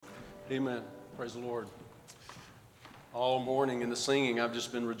Amen. Praise the Lord. All morning in the singing, I've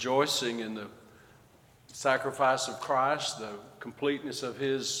just been rejoicing in the sacrifice of Christ, the completeness of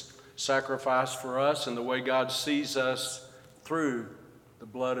His sacrifice for us, and the way God sees us through the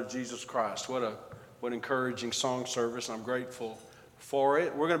blood of Jesus Christ. What encouraging song service. I'm grateful for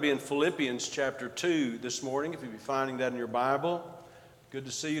it. We're going to be in Philippians chapter 2 this morning, if you'll be finding that in your Bible. Good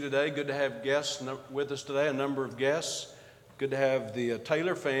to see you today. Good to have guests with us today, a number of guests. Good to have the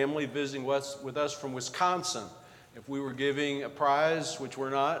Taylor family visiting with us from Wisconsin. If we were giving a prize, which we're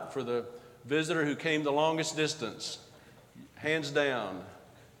not, for the visitor who came the longest distance, hands down,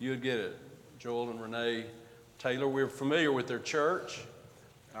 you would get it. Joel and Renee Taylor. We're familiar with their church.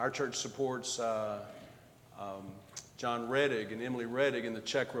 Our church supports John Reddig and Emily Reddig in the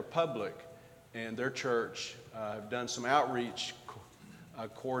Czech Republic, and their church have done some outreach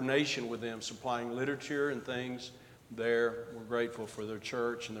coordination with them, supplying literature and things there. We're grateful for their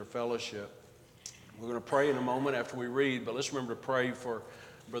church and their fellowship. We're going to pray in a moment after we read, but let's remember to pray for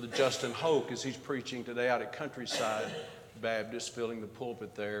Brother Justin Hoke as he's preaching today out at Countryside Baptist, filling the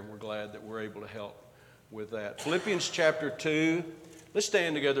pulpit there, and we're glad that we're able to help with that. Philippians chapter 2. Let's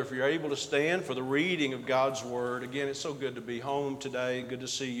stand together if you're able to stand for the reading of God's Word. Again, it's so good to be home today. Good to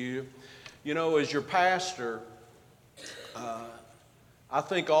see you. You know, as your pastor, I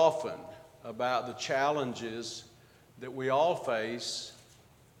think often about the challenges that we all face,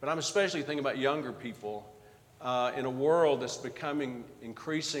 but I'm especially thinking about younger people in a world that's becoming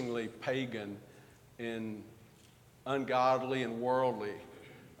increasingly pagan and ungodly and worldly.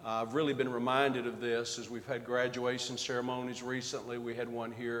 I've really been reminded of this as we've had graduation ceremonies recently. We had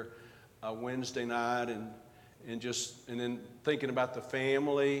one here Wednesday night, and then thinking about the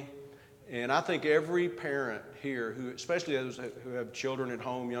family. And I think every parent here, especially those who have children at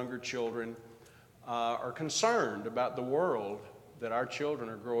home, younger children, are concerned about the world that our children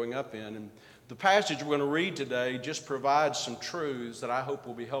are growing up in. And the passage we're going to read today just provides some truths that I hope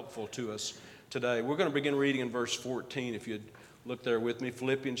will be helpful to us today. We're going to begin reading in verse 14, if you'd look there with me.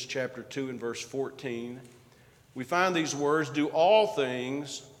 Philippians chapter 2 and verse 14. We find these words, "Do all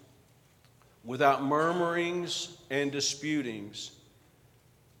things without murmurings and disputings,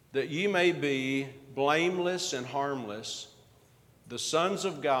 that ye may be blameless and harmless, the sons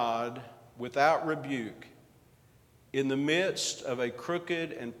of God without rebuke, in the midst of a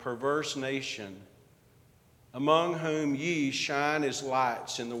crooked and perverse nation, among whom ye shine as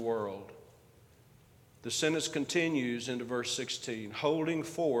lights in the world." The sentence continues into verse 16, "holding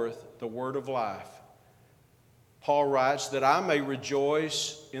forth the word of life." Paul writes, "that I may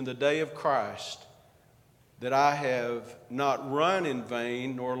rejoice in the day of Christ, that I have not run in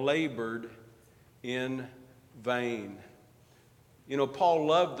vain nor labored in vain." You know, Paul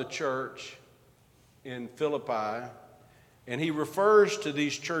loved the church in Philippi, and he refers to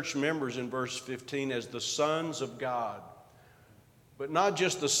these church members in verse 15 as the sons of God. But not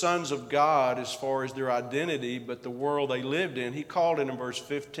just the sons of God as far as their identity, but the world they lived in. He called it in verse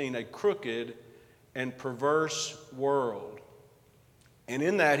 15 a crooked and perverse world. And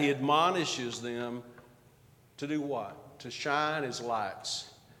in that he admonishes them to do what? To shine as lights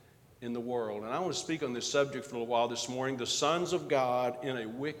in the world. And I want to speak on this subject for a little while this morning, the sons of God in a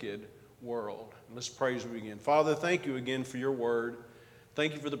wicked world. And let's pray as we begin. Father, thank you again for your word.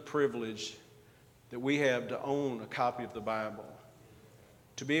 Thank you for the privilege that we have to own a copy of the Bible,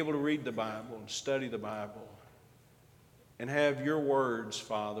 to be able to read the Bible and study the Bible and have your words,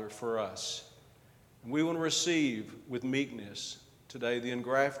 Father, for us. And we want to receive with meekness today the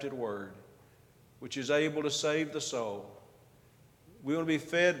engrafted word, which is able to save the soul. We want to be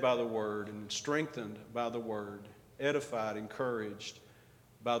fed by the word and strengthened by the word, edified, encouraged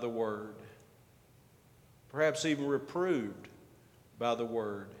by the word, perhaps even reproved by the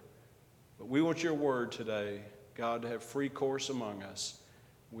word. But we want your word today, God, to have free course among us.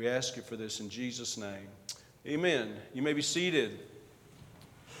 We ask you for this in Jesus' name. Amen. You may be seated.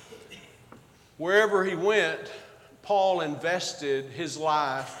 Wherever he went, Paul invested his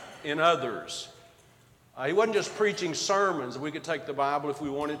life in others. He wasn't just preaching sermons. We could take the Bible if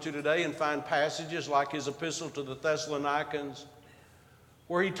we wanted to today and find passages like his epistle to the Thessalonians,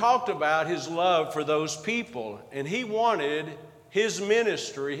 where he talked about his love for those people. And he wanted his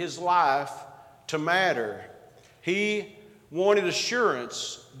ministry, his life, to matter. He wanted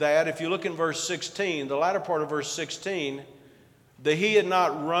assurance that, if you look in verse 16, the latter part of verse 16, that he had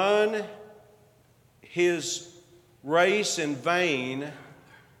not run his race in vain,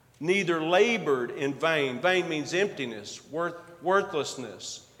 neither labored in vain. Vain means emptiness,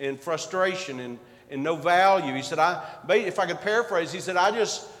 worthlessness, and frustration, and no value. He said, if I could paraphrase, he said, I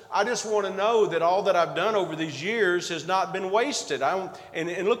I just want to know that all that I've done over these years has not been wasted.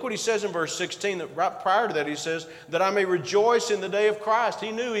 And look what he says in verse 16, that right prior to that he says, that I may rejoice in the day of Christ.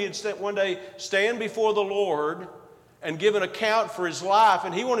 He knew he'd one day stand before the Lord and give an account for his life,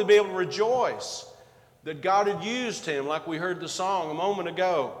 and he wanted to be able to rejoice that God had used him, like we heard the song a moment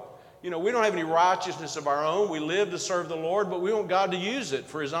ago. You know, we don't have any righteousness of our own. We live to serve the Lord, but we want God to use it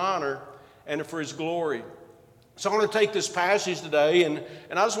for his honor and for his glory. So I want to take this passage today, and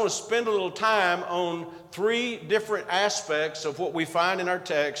I just want to spend a little time on three different aspects of what we find in our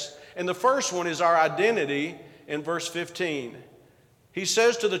text. And the first one is our identity in verse 15. He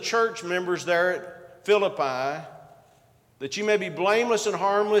says to the church members there at Philippi, that you may be blameless and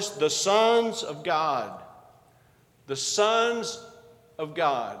harmless, the sons of God. The sons of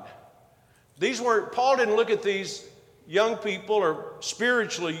God. Paul didn't look at these young people or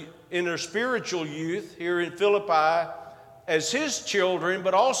spiritually in their spiritual youth here in Philippi as his children,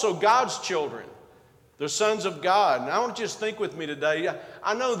 but also God's children, the sons of God. And I want you to just think with me today.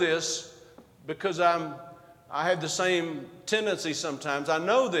 I know this because I have the same tendency sometimes. I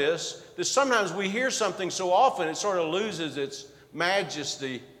know this, that sometimes we hear something so often it sort of loses its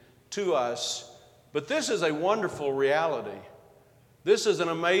majesty to us. But this is a wonderful reality. This is an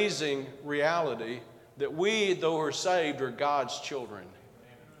amazing reality that we, though we're saved, are God's children.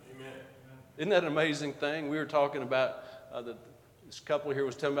 Amen. Isn't that an amazing thing? We were talking about, this couple here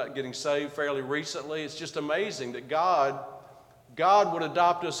was talking about getting saved fairly recently. It's just amazing that God would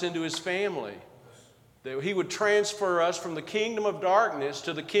adopt us into his family. That he would transfer us from the kingdom of darkness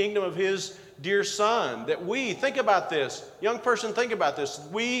to the kingdom of his dear Son. That we, think about this, young person, think about this.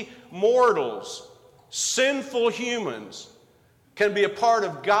 We mortals, sinful humans, can be a part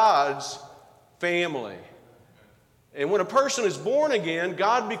of God's family. And when a person is born again,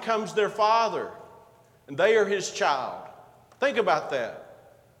 God becomes their father, and they are his child. Think about that.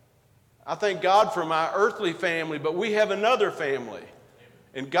 I thank God for my earthly family, but we have another family,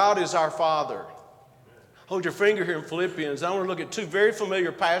 and God is our Father. Hold your finger here in Philippians. I want to look at two very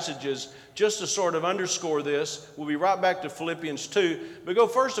familiar passages just to sort of underscore this. We'll be right back to Philippians 2. But go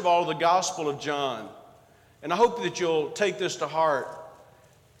first of all to the Gospel of John. And I hope that you'll take this to heart.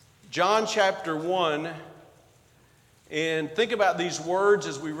 John chapter 1. And think about these words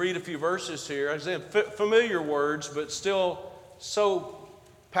as we read a few verses here. I said familiar words, but still so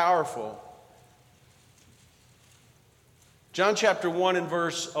powerful. John chapter 1 and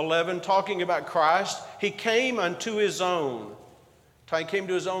verse 11, talking about Christ. He came unto his own. He came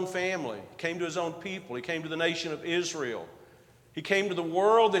to his own family. He came to his own people. He came to the nation of Israel. He came to the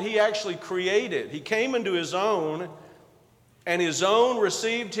world that he actually created. He came into his own, and his own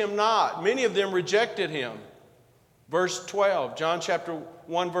received him not. Many of them rejected him. Verse 12, John chapter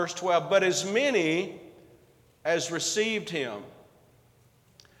 1, verse 12. But as many as received him,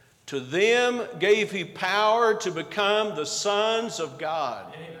 to them gave he power to become the sons of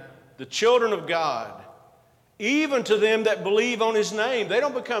God, the children of God, even to them that believe on his name. They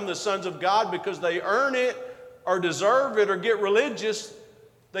don't become the sons of God because they earn it or deserve it or get religious.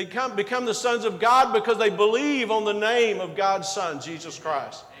 They become the sons of God because they believe on the name of God's Son, Jesus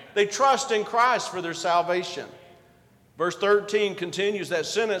Christ. They trust in Christ for their salvation. Verse 13 continues that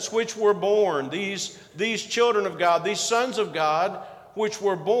sentence, which were born, these children of God, these sons of God, which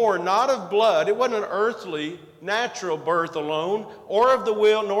were born not of blood. It wasn't an earthly, natural birth alone, or of the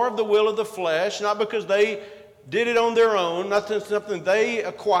will, nor of the will of the flesh, not because they did it on their own, something they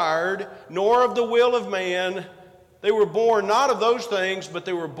acquired, nor of the will of man. They were born not of those things, but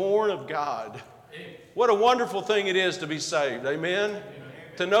they were born of God. What a wonderful thing it is to be saved. Amen?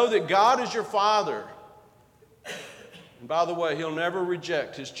 To know that God is your Father. And by the way, he'll never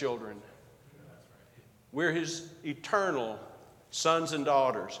reject his children. We're his eternal sons and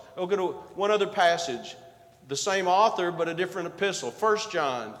daughters. We'll go to one other passage. The same author, but a different epistle. 1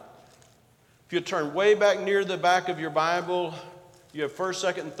 John. If you turn way back near the back of your Bible, you have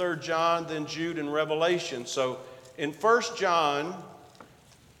 1st, 2nd, and 3rd John, then Jude and Revelation. So in 1 John,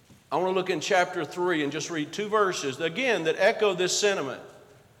 I want to look in chapter 3 and just read two verses, again, that echo this sentiment.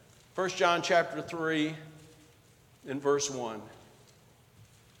 1 John chapter 3 and verse 1.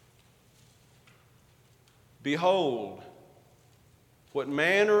 Behold, what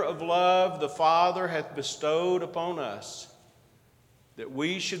manner of love the Father hath bestowed upon us, that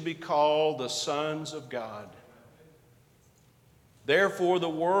we should be called the sons of God. Therefore the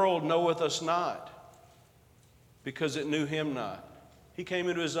world knoweth us not, because it knew him not. He came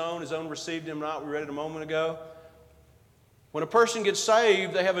into his own received him not. We read it a moment ago. When a person gets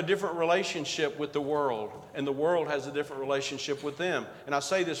saved, they have a different relationship with the world, and the world has a different relationship with them. And I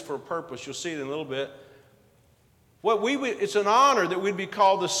say this for a purpose. You'll see it in a little bit. It's an honor that we'd be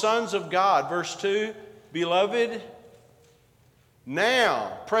called the sons of God. Verse 2, beloved,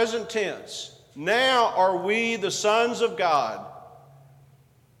 now, present tense, now are we the sons of God.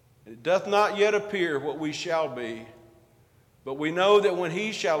 It doth not yet appear what we shall be, but we know that when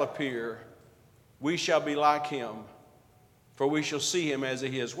he shall appear, we shall be like him, for we shall see him as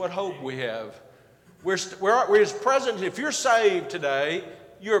he is. What hope we have. We're his present. If you're saved today,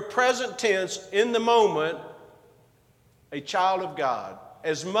 you're present tense in the moment, a child of God.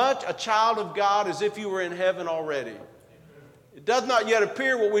 As much a child of God as if you were in heaven already. It does not yet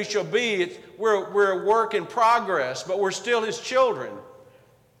appear what we shall be. We're a work in progress, but we're still his children.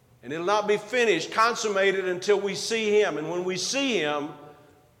 And it'll not be finished, consummated until we see him. And when we see him,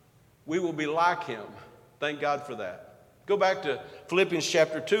 we will be like him. Thank God for that. Go back to Philippians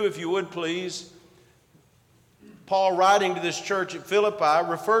chapter 2, if you would, please. Paul, writing to this church at Philippi,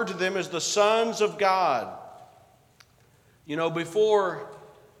 referred to them as the sons of God. You know, before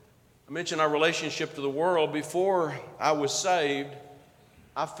I mentioned our relationship to the world, before I was saved,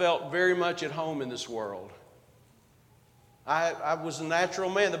 I felt very much at home in this world. I was a natural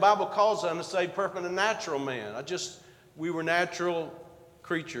man. The Bible calls us unsaved person a natural man. We were natural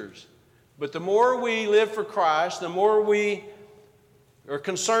creatures. But the more we live for Christ, the more we are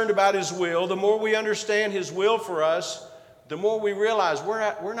concerned about his will, the more we understand his will for us, the more we realize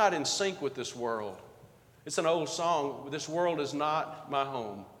we're not in sync with this world. It's an old song, this world is not my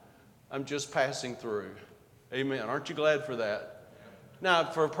home. I'm just passing through. Amen. Aren't you glad for that? Now,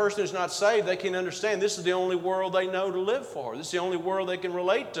 for a person who's not saved, they can understand this is the only world they know to live for. This is the only world they can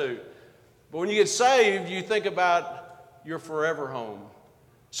relate to. But when you get saved, you think about your forever home.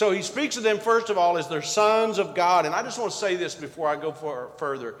 So he speaks of them, first of all, as their sons of God. And I just want to say this before I go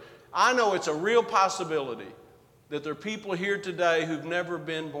further. I know it's a real possibility that there are people here today who've never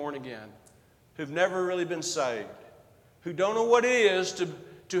been born again, who've never really been saved, who don't know what it is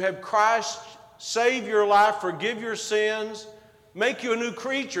to have Christ save your life, forgive your sins, make you a new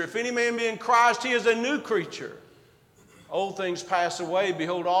creature. If any man be in Christ, he is a new creature. Old things pass away.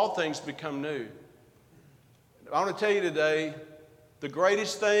 Behold, all things become new. I want to tell you today, the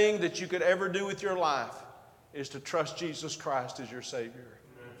greatest thing that you could ever do with your life is to trust Jesus Christ as your Savior.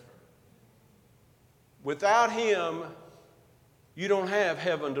 Without him, you don't have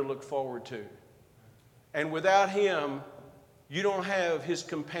heaven to look forward to. And without him, you don't have his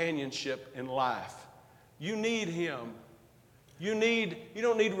companionship in life. You need him. You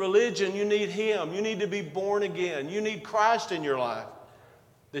don't need religion, you need him. You need to be born again. You need Christ in your life.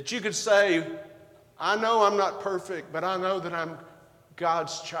 That you could say, I know I'm not perfect, but I know that I'm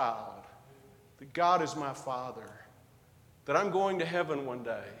God's child. That God is my Father. That I'm going to heaven one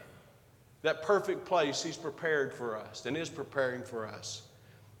day. That perfect place he's prepared for us and is preparing for us.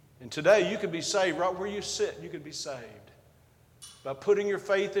 And today you could be saved right where you sit. You could be saved by putting your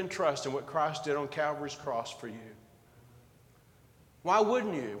faith and trust in what Christ did on Calvary's cross for you. Why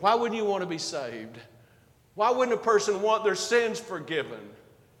wouldn't you? Why wouldn't you want to be saved? Why wouldn't a person want their sins forgiven?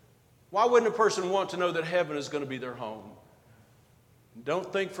 Why wouldn't a person want to know that heaven is going to be their home?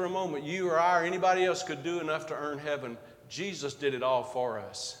 Don't think for a moment you or I or anybody else could do enough to earn heaven. Jesus did it all for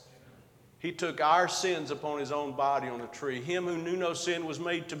us. He took our sins upon his own body on a tree. Him who knew no sin was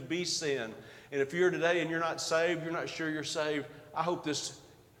made to be sin. And if you're today and you're not saved, you're not sure you're saved, I hope this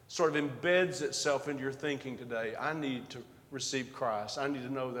sort of embeds itself into your thinking today. I need to receive Christ. I need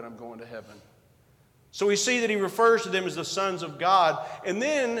to know that I'm going to heaven. So we see that he refers to them as the sons of God. And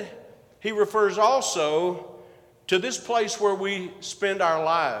then he refers also to this place where we spend our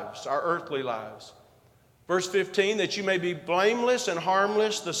lives, our earthly lives. Verse 15, that you may be blameless and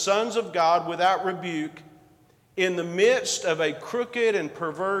harmless, the sons of God without rebuke, in the midst of a crooked and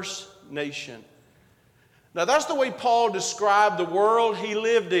perverse nation. Now that's the way Paul described the world he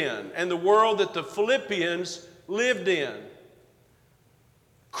lived in and the world that the Philippians lived in.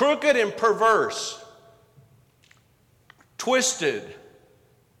 Crooked and perverse, twisted,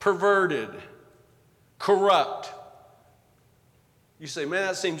 perverted, corrupt. You say, man,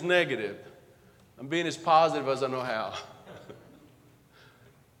 that seems negative. I'm being as positive as I know how.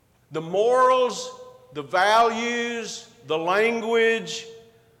 The morals, the values, the language,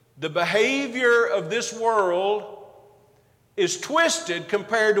 the behavior of this world is twisted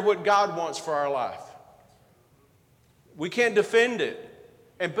compared to what God wants for our life. We can't defend it.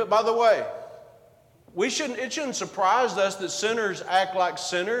 But by the way, it shouldn't surprise us that sinners act like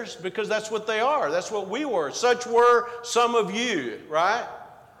sinners because that's what they are. That's what we were. Such were some of you, right?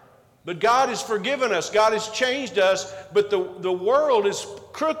 But God has forgiven us. God has changed us. But the world is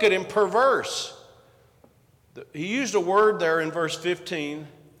crooked and perverse. He used a word there in verse 15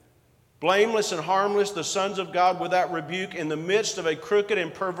 Blameless and harmless, the sons of God without rebuke in the midst of a crooked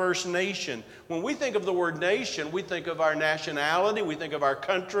and perverse nation. When we think of the word nation, we think of our nationality, we think of our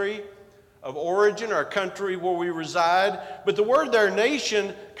country of origin, our country where we reside. But the word there,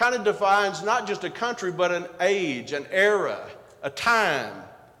 nation, kind of defines not just a country, but an age, an era, a time,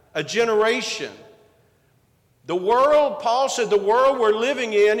 a generation. The world, Paul said, the world we're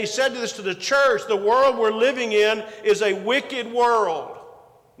living in, he said this to the church, the world we're living in is a wicked world.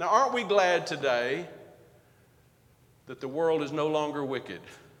 Now, aren't we glad today that the world is no longer wicked?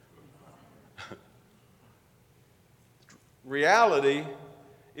 Reality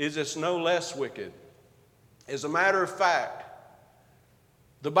is it's no less wicked. As a matter of fact,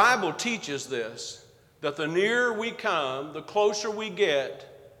 the Bible teaches this, that the nearer we come, the closer we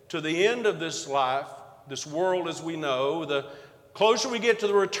get to the end of this life, this world as we know, the closer we get to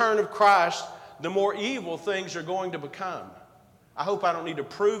the return of Christ, the more evil things are going to become. I hope I don't need to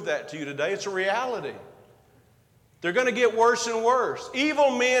prove that to you today. It's a reality. They're going to get worse and worse.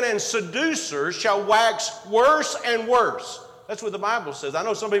 Evil men and seducers shall wax worse and worse. That's what the Bible says. I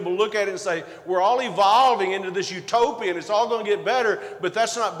know some people look at it and say, we're all evolving into this utopia and it's all going to get better, but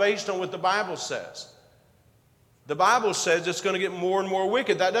that's not based on what the Bible says. The Bible says it's going to get more and more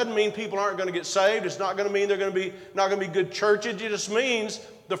wicked. That doesn't mean people aren't going to get saved. It's not going to mean they're going to be not going to be good churches. It just means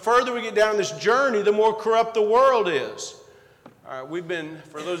the further we get down this journey, the more corrupt the world is. All right,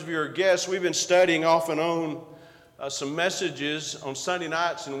 for those of you who are guests, we've been studying off and on some messages on Sunday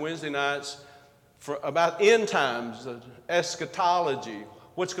nights and Wednesday nights about end times, eschatology,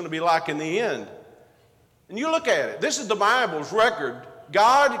 what's going to be like in the end. And you look at it. This is the Bible's record.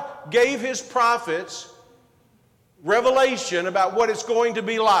 God gave his prophets revelation about what it's going to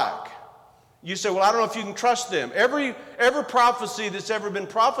be like. You say, well, I don't know if you can trust them. Every prophecy that's ever been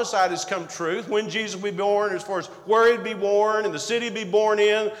prophesied has come true. When Jesus will be born, as far as where he'd be born, and the city he'd be born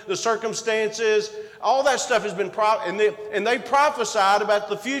in, the circumstances, all that stuff has been and they prophesied about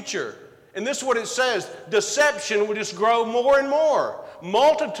the future. And this is what it says. Deception will just grow more and more.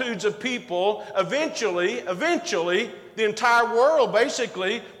 Multitudes of people, eventually, the entire world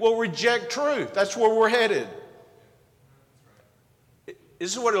basically will reject truth. That's where we're headed.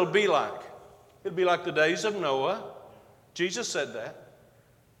 This is what it'll be like. It'll be like the days of Noah. Jesus said that.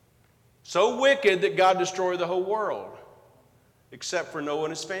 So wicked that God destroyed the whole world, except for Noah and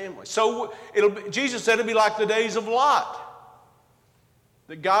his family. Jesus said it'll be like the days of Lot.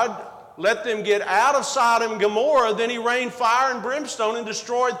 That God let them get out of Sodom and Gomorrah, then he rained fire and brimstone and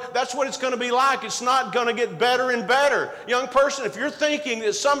destroyed. That's what it's going to be like. It's not going to get better and better. Young person, if you're thinking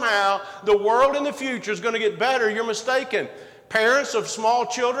that somehow the world in the future is going to get better, you're mistaken. Parents of small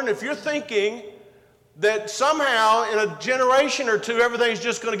children, if you're thinking that somehow in a generation or two everything's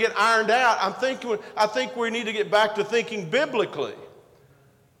just going to get ironed out, I think we need to get back to thinking biblically.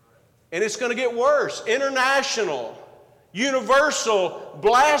 And it's going to get worse. International, universal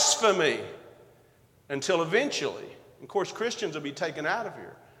blasphemy until eventually, of course, Christians will be taken out of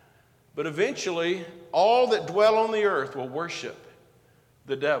here. But eventually, all that dwell on the earth will worship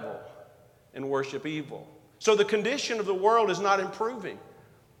the devil and worship evil. So the condition of the world is not improving.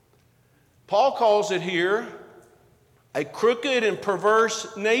 Paul calls it here a crooked and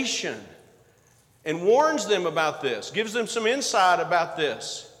perverse nation and warns them about this, gives them some insight about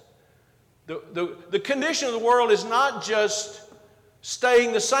this. The condition of the world is not just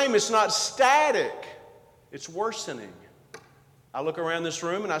staying the same. It's not static. It's worsening. I look around this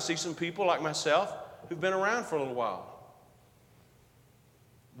room and I see some people like myself who've been around for a little while.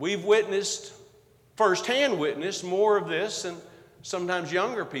 We've firsthand witnessed more of this than sometimes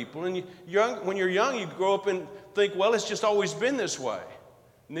younger people. And when you're young, you grow up and think, well, it's just always been this way.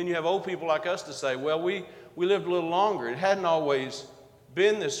 And then you have old people like us to say, well, we lived a little longer. It hadn't always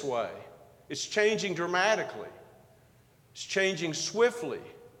been this way. It's changing dramatically. It's changing swiftly.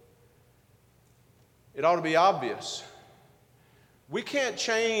 It ought to be obvious. We can't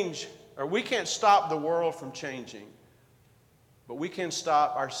stop the world from changing, but we can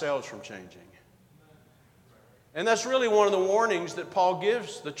stop ourselves from changing. And that's really one of the warnings that Paul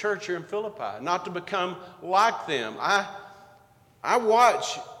gives the church here in Philippi, not to become like them. I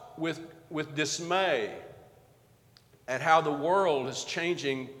watch with dismay at how the world is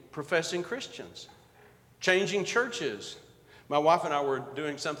changing professing Christians, changing churches. My wife and I were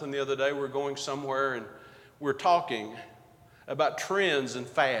doing something the other day. We were going somewhere and we're talking about trends and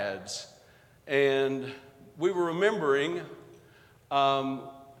fads. And we were remembering a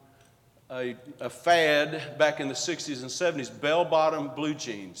fad back in the 60s and 70s, bell-bottom blue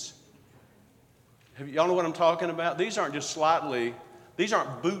jeans. Y'all know what I'm talking about? These aren't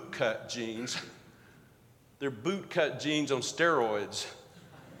boot-cut jeans. They're boot-cut jeans on steroids.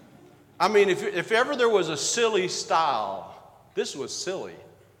 I mean, if ever there was a silly style, this was silly,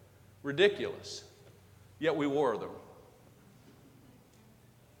 ridiculous, yet we wore them.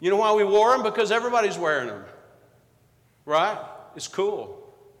 You know why we wore them? Because everybody's wearing them, right? It's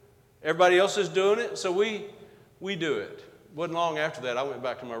cool. Everybody else is doing it, so we do it. Wasn't long after that, I went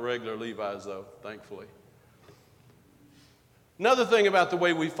back to my regular Levi's, though, thankfully. Another thing about the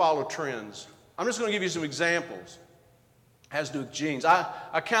way we follow trends, I'm just going to give you some examples. It has to do with jeans.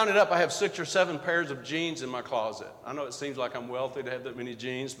 I counted up, I have 6 or 7 pairs of jeans in my closet. I know it seems like I'm wealthy to have that many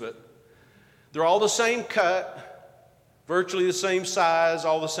jeans, but they're all the same cut, virtually the same size,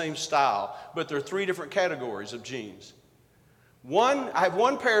 all the same style, but they're 3 different categories of jeans. I have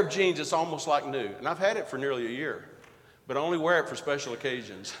 1 pair of jeans that's almost like new, and I've had it for nearly a year, but I only wear it for special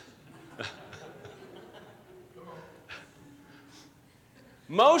occasions.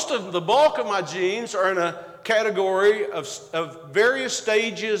 Most of the bulk of my jeans are in a category of various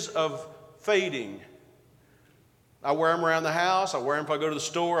stages of fading. I wear them around the house, I wear them if I go to the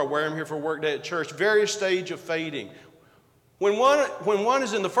store, I wear them here for a work day at church, various stage of fading. When one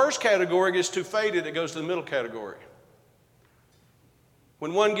is in the first category, it gets too faded, it goes to the middle category.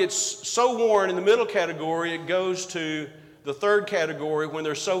 When one gets so worn in the middle category, it goes to the third category when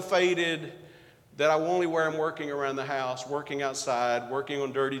they're so faded that I only wear them working around the house, working outside, working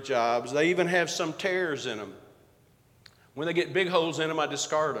on dirty jobs. They even have some tears in them. When they get big holes in them, I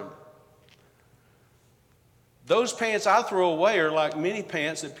discard them. Those pants I throw away are like mini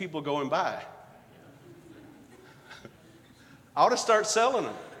pants that people go and buy. I ought to start selling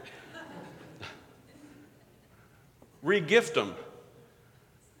them. Re-gift them.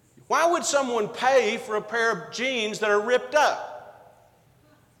 Why would someone pay for a pair of jeans that are ripped up?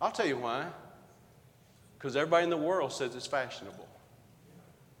 I'll tell you why. Because everybody in the world says it's fashionable.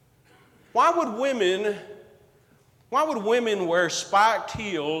 Why would women wear spiked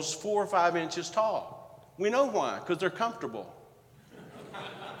heels 4 or 5 inches tall? We know why, because they're comfortable.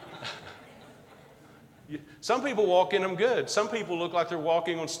 Some people walk in them good. Some people look like they're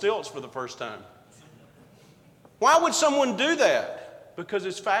walking on stilts for the first time. Why would someone do that? Because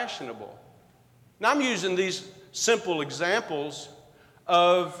it's fashionable. Now I'm using these simple examples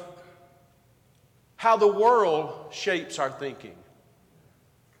of how the world shapes our thinking.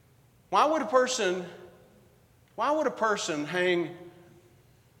 Why would a person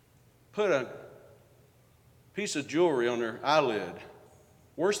put a piece of jewelry on their eyelid?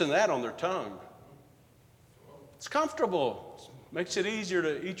 Worse than that, on their tongue. It's comfortable. Makes it easier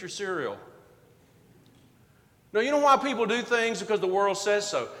to eat your cereal. No, you know why people do things? Because the world says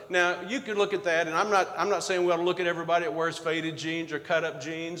so. Now, you could look at that, and I'm not saying we ought to look at everybody that wears faded jeans or cut up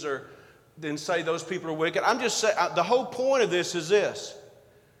jeans or then say those people are wicked. I'm just saying, the whole point of this is this.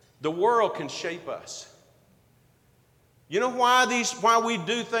 The world can shape us. You know why we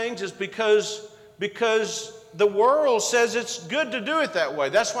do things is because the world says it's good to do it that way.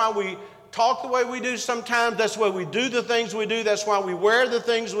 That's why we talk the way we do sometimes. That's why we do the things we do. That's why we wear the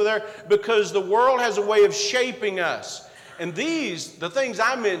things we wear, because the world has a way of shaping us. And the things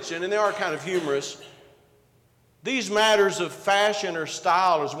I mentioned, and they are kind of humorous, these matters of fashion or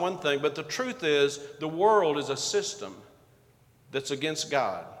style is one thing, but the truth is the world is a system that's against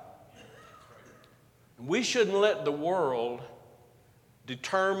God. We shouldn't let the world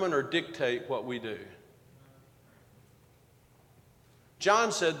determine or dictate what we do.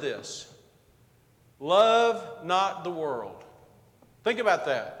 John said this, love not the world. Think about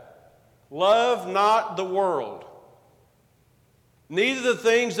that. Love not the world, neither the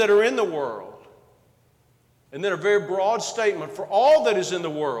things that are in the world. And then a very broad statement, for all that is in the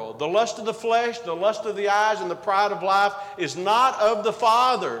world, the lust of the flesh, the lust of the eyes, and the pride of life is not of the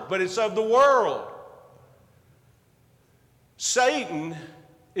Father, but it's of the world. Satan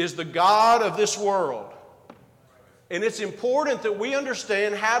is the god of this world. And it's important that we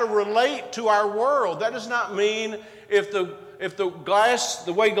understand how to relate to our world. That does not mean if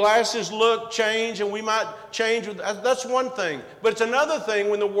the way glasses look change and we might change, that's one thing. But it's another thing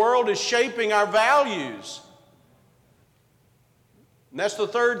when the world is shaping our values. And that's the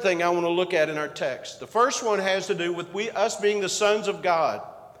third thing I want to look at in our text. The first one has to do with us being the sons of God.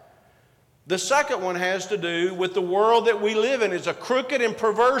 The second one has to do with the world that we live in. It's a crooked and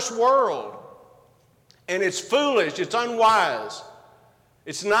perverse world. And it's foolish, it's unwise,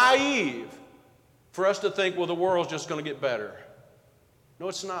 it's naive for us to think, well, the world's just going to get better. No,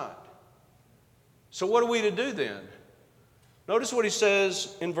 it's not. So what are we to do then? Notice what he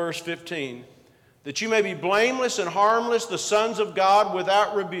says in verse 15. That you may be blameless and harmless, the sons of God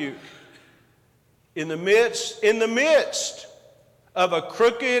without rebuke, in the midst of a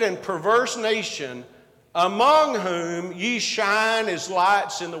crooked and perverse nation, among whom ye shine as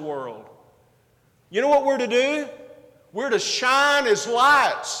lights in the world. You know what we're to do? We're to shine as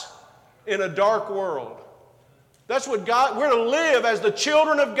lights in a dark world. That's what we're to live as the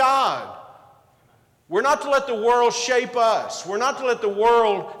children of God. We're not to let the world shape us. We're not to let the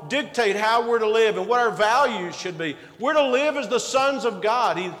world dictate how we're to live and what our values should be. We're to live as the sons of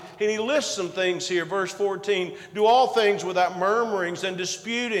God. He lists some things here. Verse 14, do all things without murmurings and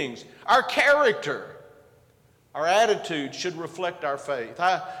disputings. Our character, our attitude should reflect our faith.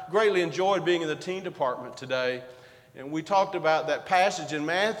 I greatly enjoyed being in the teen department today, and we talked about that passage in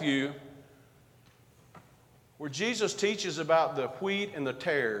Matthew where Jesus teaches about the wheat and the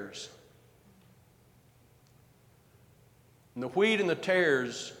tares. And the wheat and the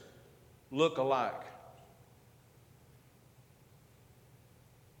tares look alike.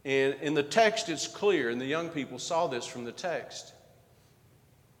 And in the text it's clear, and the young people saw this from the text.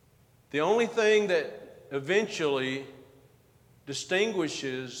 The only thing that eventually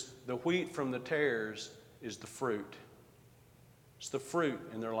distinguishes the wheat from the tares is the fruit. It's the fruit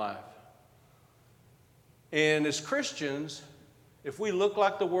in their life. And as Christians, if we look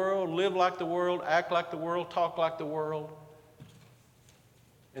like the world, live like the world, act like the world, talk like the world,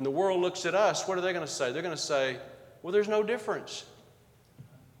 and the world looks at us, what are they going to say? They're going to say, well, there's no difference.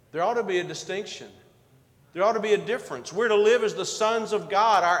 There ought to be a distinction. There ought to be a difference. We're to live as the sons of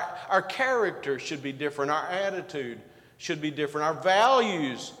God. Our character should be different. Our attitude should be different. Our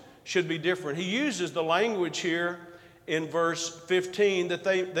values should be different. He uses the language here in verse 15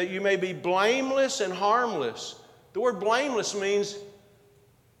 that you may be blameless and harmless. The word blameless means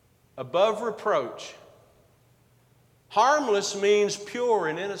above reproach. Harmless means pure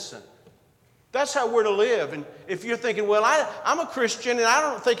and innocent. That's how we're to live. And if you're thinking, well, I'm a Christian and I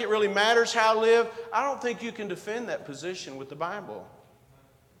don't think it really matters how I live, I don't think you can defend that position with the Bible.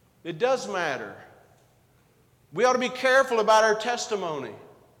 It does matter. We ought to be careful about our testimony.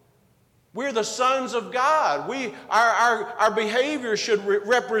 We're the sons of God. Our behavior should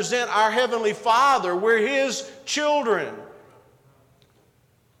represent our Heavenly Father. We're His children.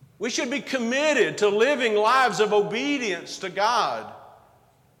 We should be committed to living lives of obedience to God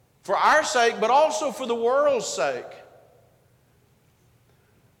for our sake, but also for the world's sake.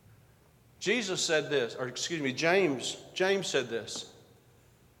 James said this.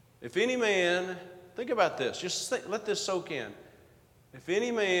 If any man, think about this, let this soak in. If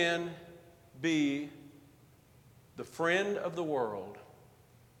any man be the friend of the world,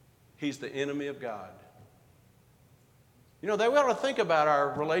 he's the enemy of God. You know, we ought to think about our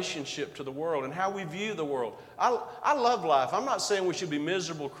relationship to the world and how we view the world. I love life. I'm not saying we should be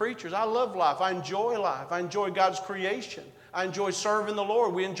miserable creatures. I love life. I enjoy life. I enjoy God's creation. I enjoy serving the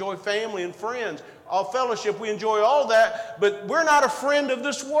Lord. We enjoy family and friends. All fellowship, we enjoy all that. But we're not a friend of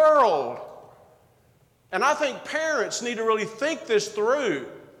this world. And I think parents need to really think this through.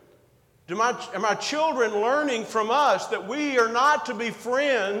 Are my children learning from us that we are not to be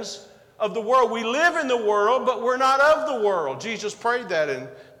friends of the world? We live in the world, but we're not of the world. Jesus prayed that in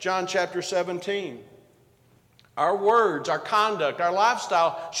John chapter 17. Our words, our conduct, our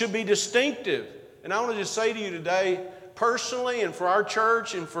lifestyle should be distinctive. And I want to just say to you today, personally and for our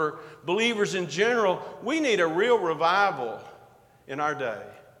church and for believers in general, we need a real revival in our day.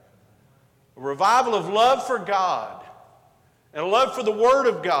 A revival of love for God and a love for the Word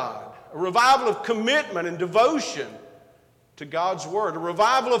of God. A revival of commitment and devotion to God's Word. A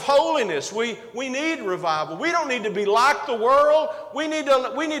revival of holiness. We need revival. We don't need to be like the world. We need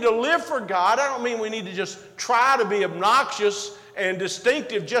to live for God. I don't mean we need to just try to be obnoxious and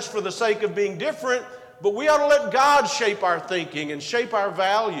distinctive just for the sake of being different, but we ought to let God shape our thinking and shape our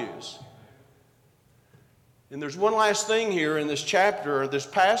values. And there's one last thing here in this chapter, or this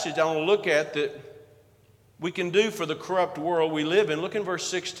passage I want to look at that we can do for the corrupt world we live in. Look in verse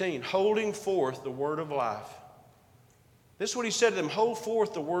 16. Holding forth the word of life. This is what he said to them, hold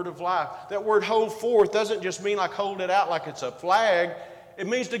forth the word of life. That word hold forth doesn't just mean like hold it out like it's a flag. It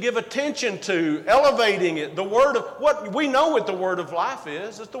means to give attention to, elevating it. The word of, what we know what the word of life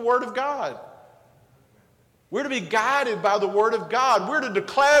is. It's the word of God. We're to be guided by the word of God. We're to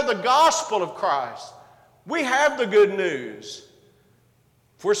declare the gospel of Christ. We have the good news.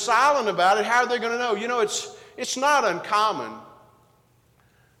 If we're silent about it, how are they going to know? You know, it's not uncommon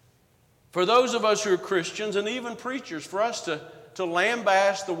for those of us who are Christians and even preachers, for us to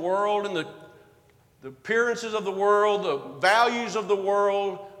lambaste the world and the appearances of the world, the values of the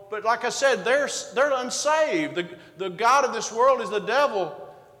world. But like I said, they're unsaved. The God of this world is the devil.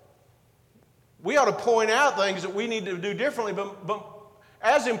 We ought to point out things that we need to do differently, but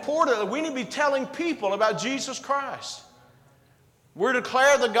as importantly, we need to be telling people about Jesus Christ. We're to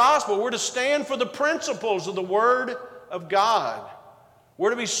declare the gospel. We're to stand for the principles of the Word of God. We're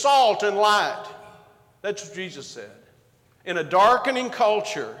to be salt and light. That's what Jesus said. In a darkening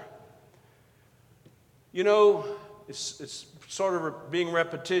culture, you know, it's sort of being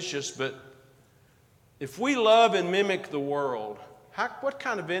repetitious, but if we love and mimic the world, what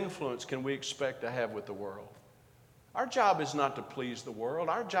kind of influence can we expect to have with the world? Our job is not to please the world.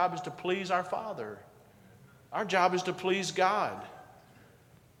 Our job is to please our Father. Our job is to please God.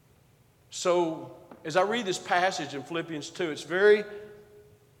 So, as I read this passage in Philippians 2, it's very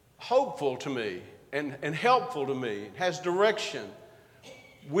hopeful to me and helpful to me. It has direction.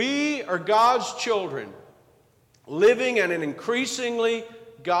 We are God's children living in an increasingly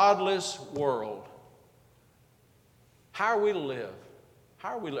godless world. How are we to live?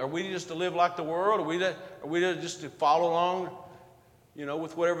 Are we just to live like the world? Are we just to follow along,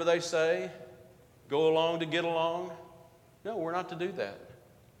 with whatever they say? Go along to get along? No, we're not to do that.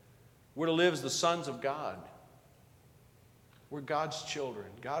 We're to live as the sons of God. We're God's children.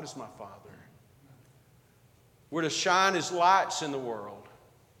 God is my Father. We're to shine as lights in the world.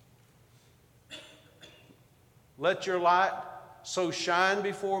 Let your light so shine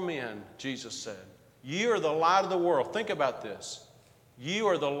before men, Jesus said. Ye are the light of the world. Think about this. You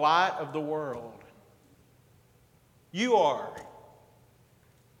are the light of the world. You are.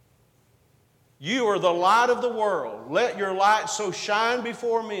 You are the light of the world. Let your light so shine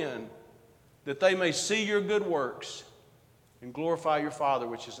before men that they may see your good works and glorify your Father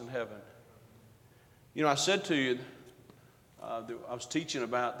which is in heaven. I said to you, I was teaching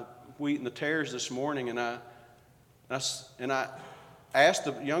about the wheat and the tares this morning, and I asked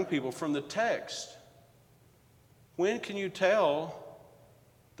the young people from the text, when can you tell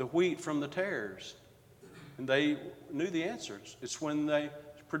the wheat from the tares? And they knew the answers. It's when they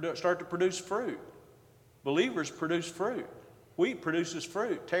start to produce fruit. Believers produce fruit. Wheat produces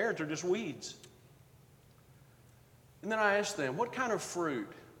fruit. Tares are just weeds. And then I asked them, what kind of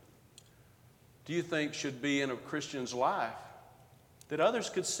fruit do you think should be in a Christian's life that others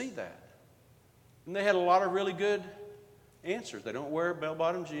could see that? And they had a lot of really good answers. They don't wear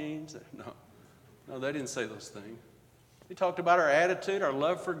bell-bottom jeans. No, they didn't say those things. They talked about our attitude, our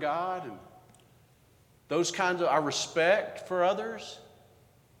love for God, and those kinds of our respect for others.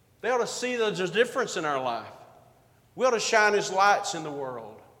 They ought to see that there's a difference in our life. We ought to shine as lights in the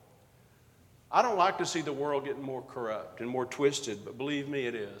world. I don't like to see the world getting more corrupt and more twisted, but believe me,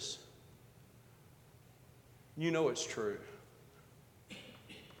 it is. You know it's true.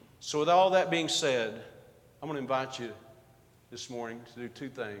 So with all that being said, I'm going to invite you this morning to do two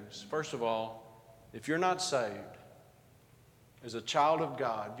things. First of all, if you're not saved, as a child of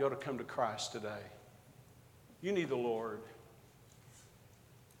God, you ought to come to Christ today. You need the Lord.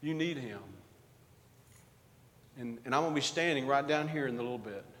 You need Him. And I'm going to be standing right down here in a little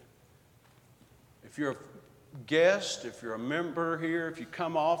bit. If you're a guest, if you're a member here, if you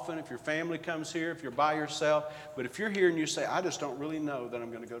come often, if your family comes here, if you're by yourself, but if you're here and you say, I just don't really know that I'm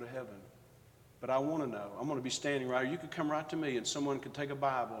going to go to heaven, but I want to know, I'm going to be standing right here. You could come right to me and someone could take a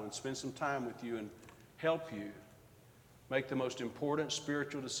Bible and spend some time with you and help you make the most important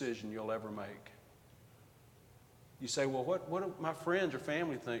spiritual decision you'll ever make. You say, well, what do my friends or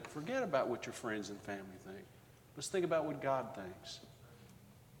family think? Forget about what your friends and family think. Let's think about what God thinks.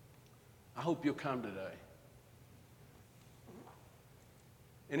 I hope you'll come today.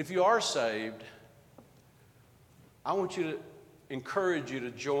 And if you are saved, I want to encourage you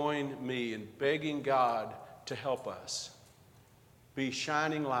to join me in begging God to help us be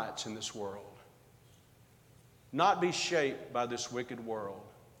shining lights in this world, not be shaped by this wicked world.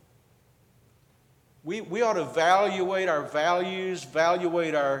 We ought to evaluate our values,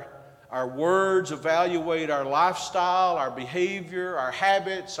 evaluate our words, evaluate our lifestyle, our behavior, our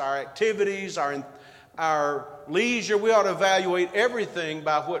habits, our activities, our leisure. We ought to evaluate everything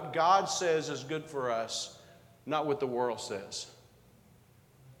by what God says is good for us, not what the world says.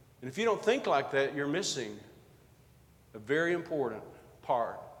 And if you don't think like that, you're missing a very important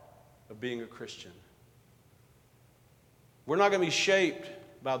part of being a Christian. We're not going to be shaped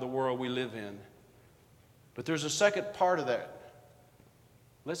by the world we live in. But there's a second part of that.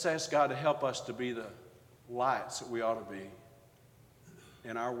 Let's ask God to help us to be the lights that we ought to be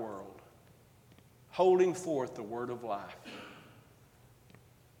in our world, holding forth the word of life.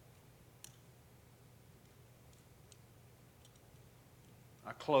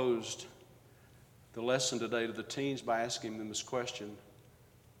 I closed the lesson today to the teens by asking them this question.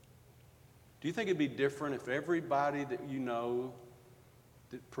 Do you think it'd be different if everybody that you know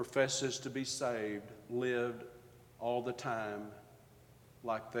that professes to be saved lived all the time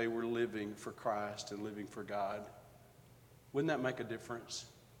like they were living for Christ and living for God? Wouldn't that make a difference?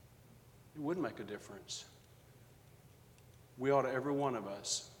 It would make a difference. We ought to, every one of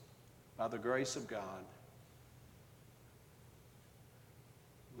us, by the grace of God,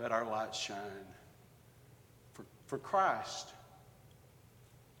 let our light shine for Christ.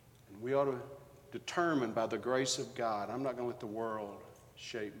 And we ought to determine by the grace of God, I'm not going to let the world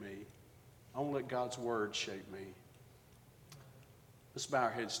shape me. I want to let God's word shape me. Let's bow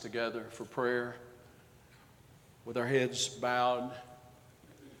our heads together for prayer. With our heads bowed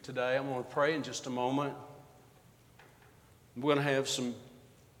today, I'm going to pray in just a moment. We're going to have some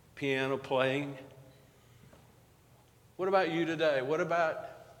piano playing. What about you today? What about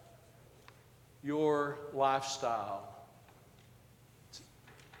your lifestyle?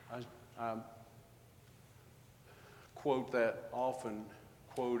 I quote that often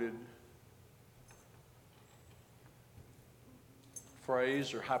quoted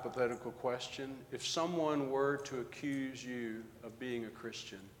phrase or hypothetical question. If someone were to accuse you of being a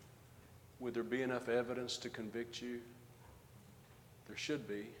Christian, would there be enough evidence to convict you? There should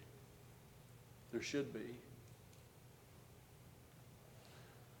be. There should be.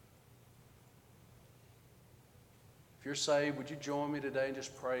 If you're saved, would you join me today in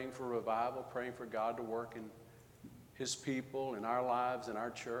just praying for revival, praying for God to work in His people, in our lives, in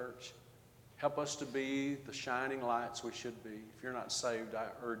our church? Help us to be the shining lights we should be. If you're not saved, I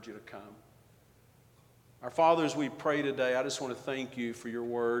urge you to come. Our Father, as we pray today, I just want to thank you for your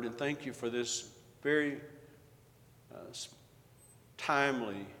word and thank you for this very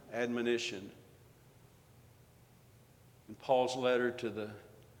timely admonition in Paul's letter to the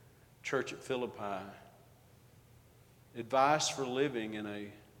church at Philippi. Advice for living in a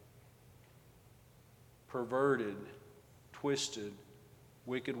perverted, twisted,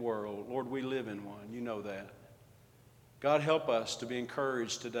 wicked world. Lord, we live in one. You know that. God, help us to be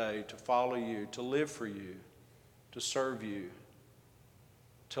encouraged today to follow you, to live for you, to serve you,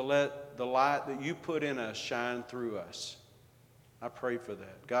 to let the light that you put in us shine through us. I pray for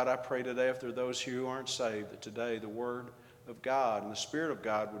that. God, I pray today if there are those here who aren't saved, that today the Word of God and the Spirit of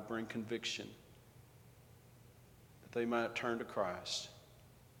God would bring conviction, that they might turn to Christ.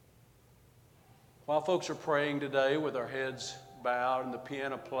 While folks are praying today with our heads bowed and the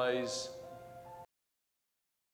piano plays